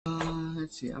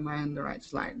let's see, am I on the right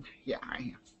slide? Yeah, right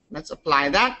here. Let's apply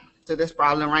that to this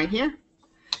problem right here.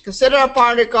 Consider a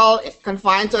particle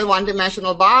confined to a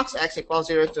one-dimensional box, x equals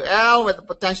 0 to L, where the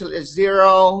potential is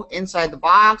 0 inside the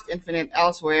box, infinite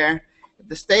elsewhere. If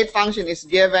the state function is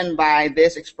given by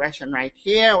this expression right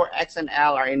here, where x and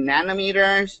L are in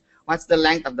nanometers, what's the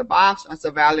length of the box? What's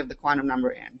the value of the quantum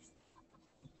number n?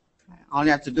 All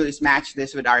you have to do is match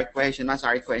this with our equation. What's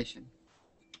our equation?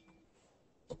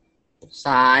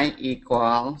 Psi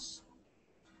equals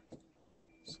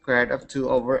square root of 2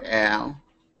 over L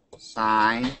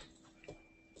psi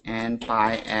and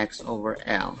pi x over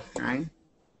L, right?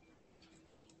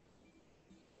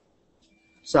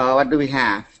 So what do we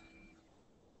have?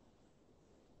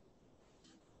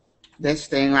 This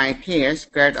thing right here,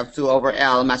 square root of 2 over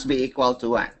L, must be equal to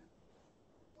what?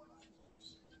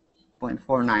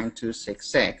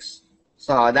 0.49266.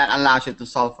 So that allows you to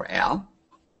solve for L.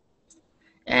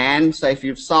 And so if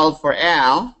you solve for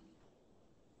L,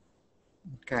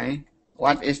 okay,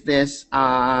 what is this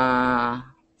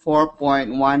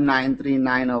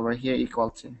 4.1939 over here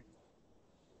equal to?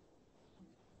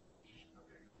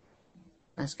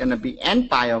 That's going to be n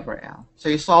pi over L. So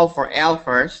you solve for L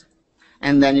first,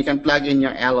 and then you can plug in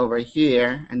your L over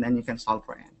here, and then you can solve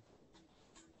for n.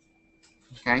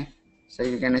 Okay? So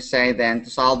you're going to say then, to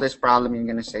solve this problem, you're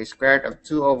going to say square root of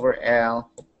 2 over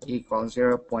L equals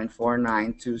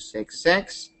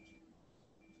 0.49266.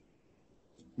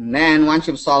 And then once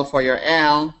you've solved for your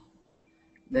L,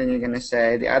 then you're going to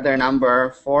say the other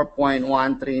number,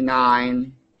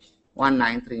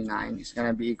 4.1939, is going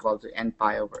to be equal to n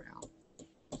pi over L.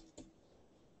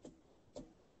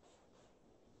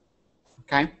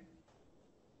 Okay?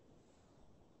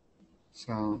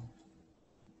 So,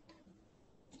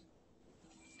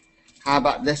 how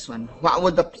about this one? What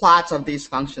would the plots of these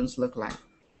functions look like?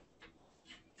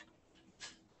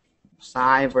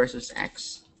 Psi versus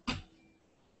x.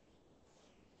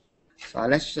 So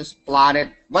let's just plot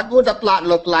it. What would the plot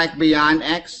look like beyond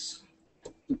x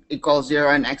equals 0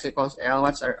 and x equals L?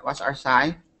 What's our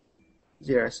psi?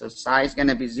 0. So psi is going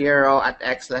to be 0 at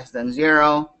x less than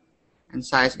 0, and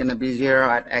psi is going to be 0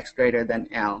 at x greater than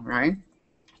L, right?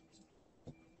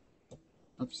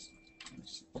 Oops.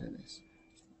 Let's do this.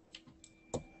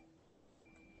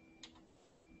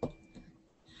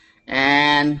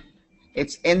 And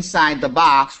it's inside the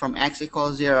box from x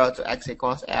equals 0 to x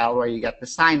equals L where you get the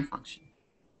sine function.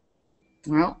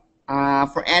 Well,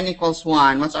 for n equals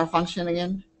 1, what's our function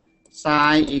again?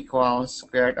 Psi equals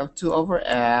square root of 2 over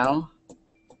L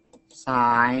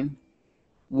sine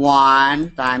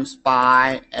 1 times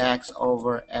pi x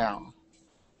over L.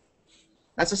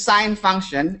 That's a sine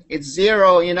function. It's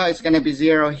 0, you know, it's going to be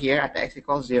 0 here at x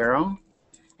equals 0.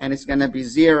 And it's going to be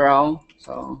 0,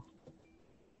 so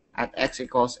at x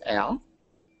equals L.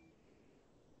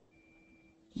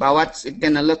 But what's it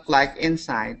going to look like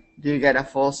inside? Do you get a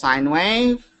full sine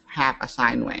wave? Half a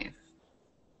sine wave.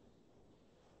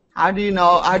 How do you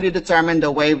know, how do you determine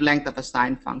the wavelength of a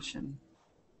sine function?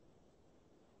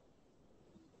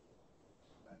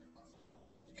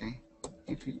 Okay.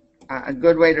 A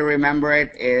good way to remember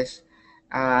it is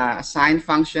a sine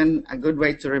function. A good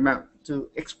way to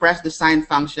express the sine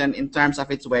function in terms of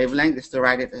its wavelength is to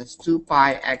write it as 2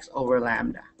 pi x over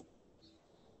lambda.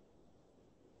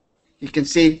 You can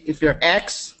see if your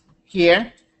x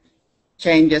here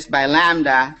changes by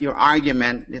lambda, your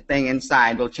argument, the thing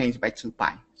inside, will change by 2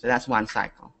 pi. So that's one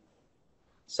cycle.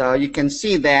 So you can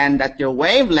see then that your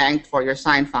wavelength for your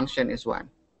sine function is what?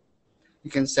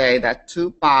 You can say that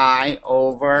 2 pi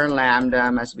over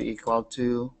lambda must be equal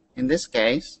to, in this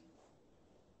case,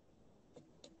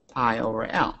 pi over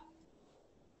L.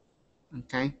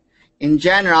 Okay? In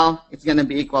general, it's going to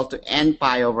be equal to n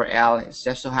pi over L. It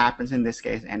just so happens in this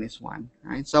case n is 1.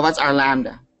 Right? So what's our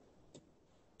lambda?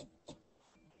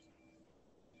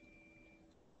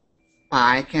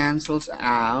 Pi cancels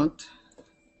out.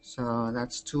 So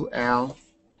that's 2L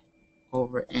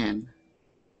over n.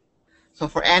 So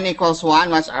for n equals 1,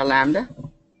 what's our lambda?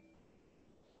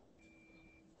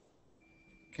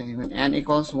 Okay, when n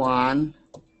equals 1,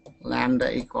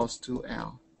 lambda equals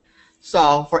 2L.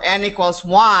 So for n equals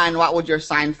 1, what would your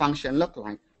sine function look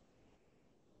like?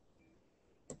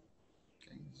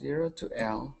 Okay, 0 to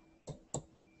L.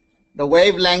 The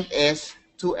wavelength is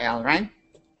 2L, right?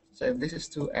 So if this is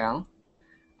 2L,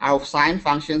 our sine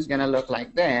function is going to look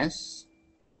like this.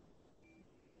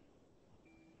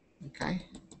 Okay.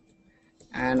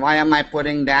 And why am I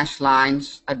putting dashed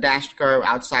lines, a dashed curve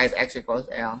outside x equals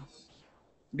L?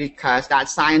 Because that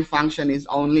sine function is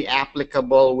only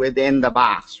applicable within the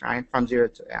box, right, from 0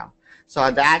 to L. So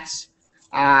that's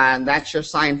your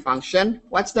sine function.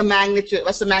 What's the magnitude?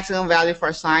 What's the maximum value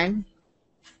for sine?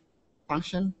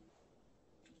 function?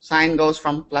 Sine goes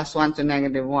from +1 to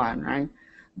 -1, right?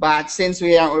 But since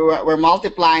we're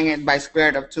multiplying it by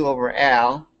square root of 2 over L,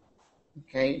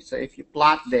 okay, so if you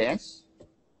plot this,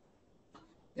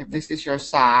 if this is your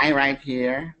psi right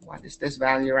here, what is this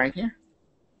value right here?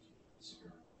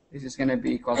 This is going to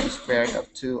be equal to square root of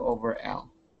 2 over L.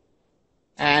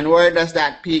 And where does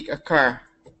that peak occur?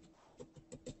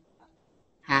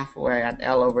 Halfway at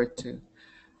L over 2.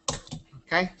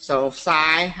 Okay, so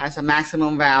psi has a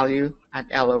maximum value at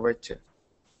L over 2.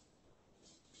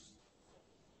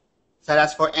 So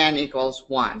that's for n equals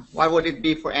 1. What would it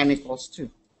be for n equals 2?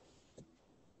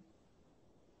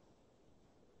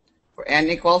 For n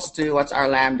equals 2, what's our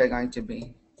lambda going to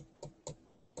be?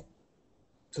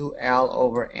 2L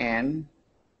over n.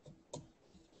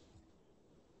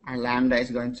 Our lambda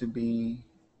is going to be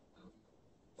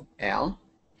L.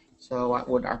 So what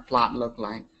would our plot look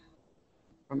like?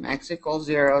 From x equals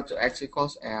 0 to x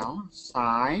equals L,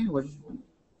 psi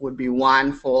would be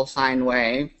 1 full sine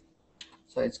wave.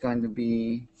 So it's going to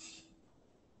be,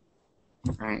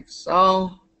 right,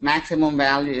 so maximum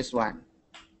value is what?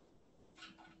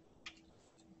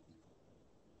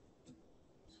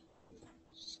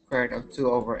 Square root of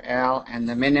 2 over L, and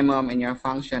the minimum in your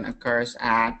function occurs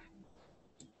at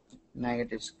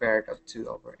negative square root of 2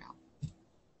 over L.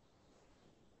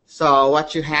 So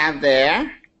what you have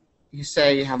there, you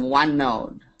say you have one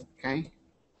node, okay?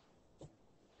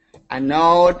 A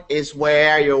node is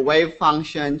where your wave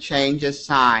function changes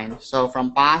sign. So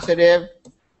from positive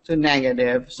to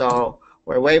negative, so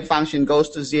where wave function goes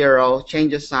to 0,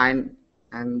 changes sign,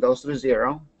 and goes to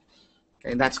 0,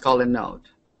 okay, that's called a node.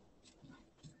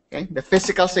 Okay, the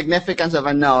physical significance of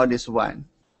a node is 1.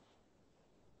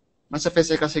 What's the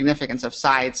physical significance of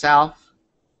psi itself?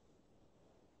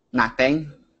 Nothing,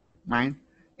 right?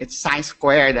 It's psi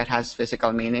squared that has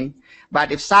physical meaning.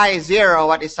 But if psi is 0,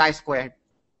 what is psi squared?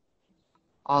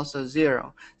 Also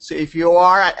 0. So if you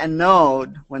are at a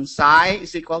node, when psi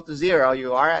is equal to 0,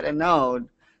 you are at a node,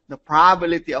 the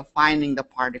probability of finding the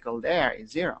particle there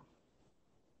is 0.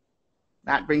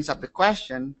 That brings up the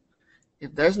question,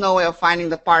 if there's no way of finding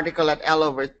the particle at L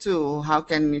over 2, how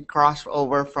can it cross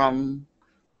over from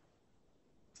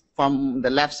the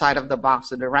left side of the box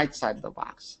to the right side of the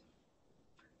box?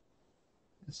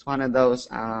 It's one of those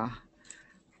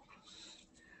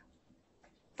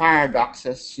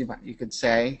paradoxes, you could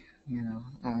say, you know,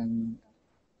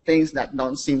 things that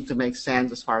don't seem to make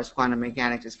sense as far as quantum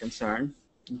mechanics is concerned.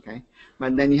 Okay,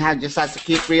 but then you just have to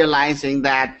keep realizing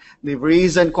that the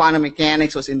reason quantum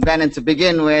mechanics was invented to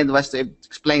begin with was to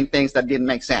explain things that didn't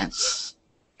make sense.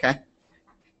 Okay.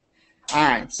 All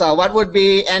right. So what would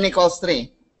be n equals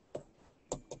 3?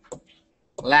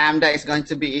 Lambda is going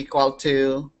to be equal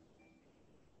to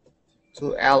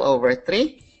 2L over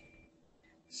 3.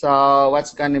 So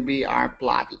what's going to be our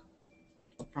plot?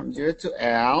 From 0 to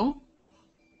L,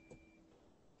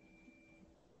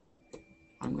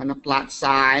 I'm going to plot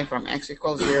psi from x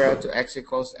equals 0 to x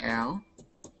equals L.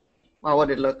 What would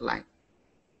it look like?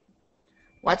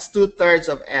 What's 2/3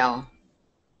 of L?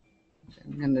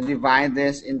 I'm going to divide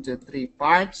this into 3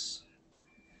 parts.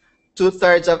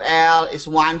 2/3 of L is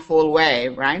 1 full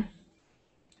wave, right?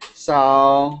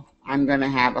 So I'm going to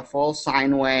have a full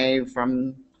sine wave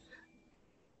from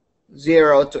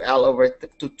 0 to L over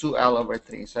to 2L over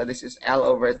 3. So this is L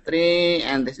over 3,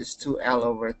 and this is 2L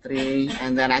over 3,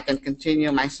 and then I can continue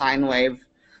my sine wave.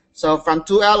 So from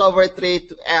 2L over 3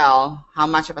 to L, how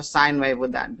much of a sine wave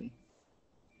would that be?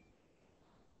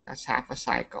 That's half a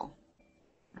cycle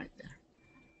right there.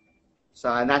 So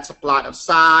that's a plot of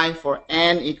psi for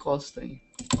n equals 3.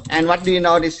 And what do you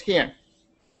notice here?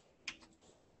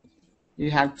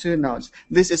 You have 2 nodes.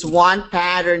 This is one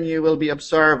pattern you will be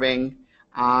observing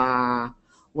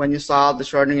when you solve the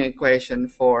Schrodinger equation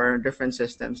for different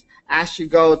systems. As you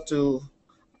go through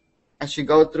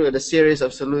the series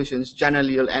of solutions,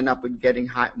 generally you'll end up with getting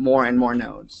more and more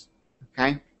nodes.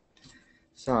 Okay,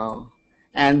 so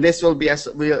and this will be, as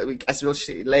we'll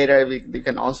see later, we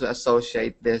can also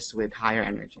associate this with higher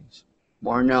energies.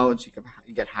 More nodes,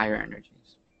 you get higher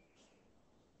energies.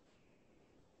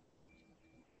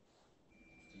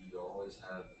 Do you always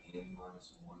have n minus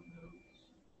 1 nodes?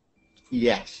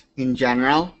 Yes, in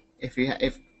general, if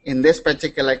in this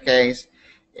particular case,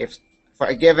 if for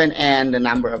a given n, the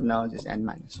number of nodes is n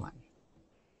minus 1.